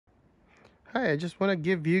Hi, I just want to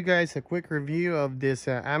give you guys a quick review of this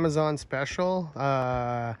Amazon special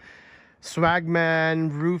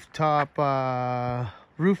Swagman rooftop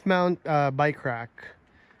roof mount bike rack.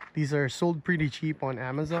 These are sold pretty cheap on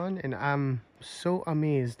Amazon, and I'm so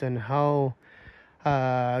amazed on how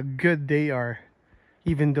good they are,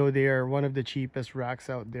 even though they are one of the cheapest racks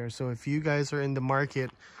out there. So if you guys are in the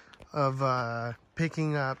market of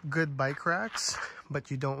picking up good bike racks,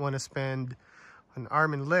 but you don't want to spend an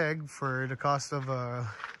arm and leg for the cost of a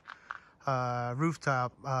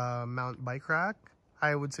rooftop mount bike rack,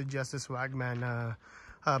 I would suggest the Swagman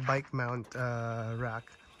bike mount rack.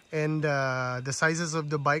 And the sizes of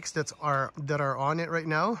the bikes that are on it right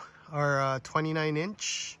now are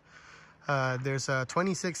 29-inch. There's a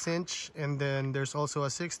 26-inch, and then there's also a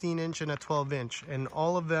 16-inch and a 12-inch, and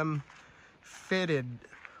all of them fitted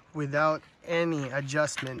without any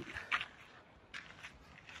adjustment.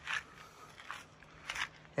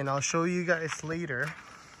 And I'll show you guys later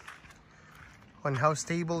on how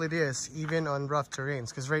stable it is even on rough terrains,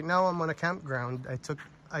 because right now I'm on a campground. I took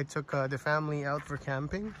the family out for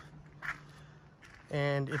camping,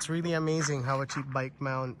 and it's really amazing how a cheap bike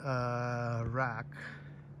mount rack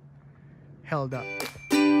held up.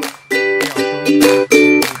 Yeah, I'll show you guys.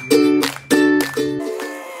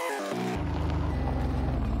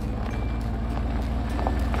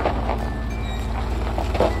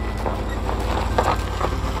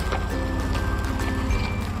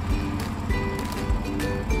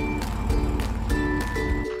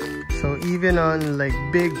 So even on like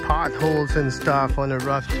big potholes and stuff on a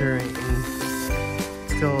rough terrain,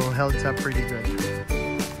 still held up pretty good.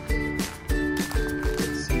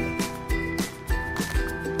 Let's see.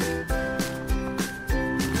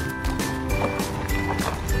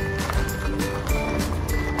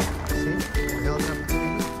 See, it held up pretty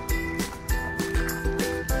good.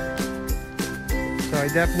 So I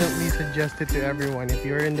definitely suggest it to everyone. If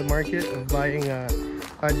you're in the market of buying a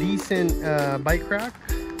decent bike rack,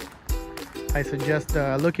 I suggest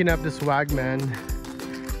looking up the Swagman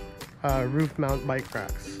roof mount bike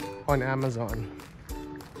racks on Amazon.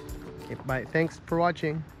 Okay, bye. Thanks for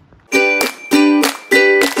watching.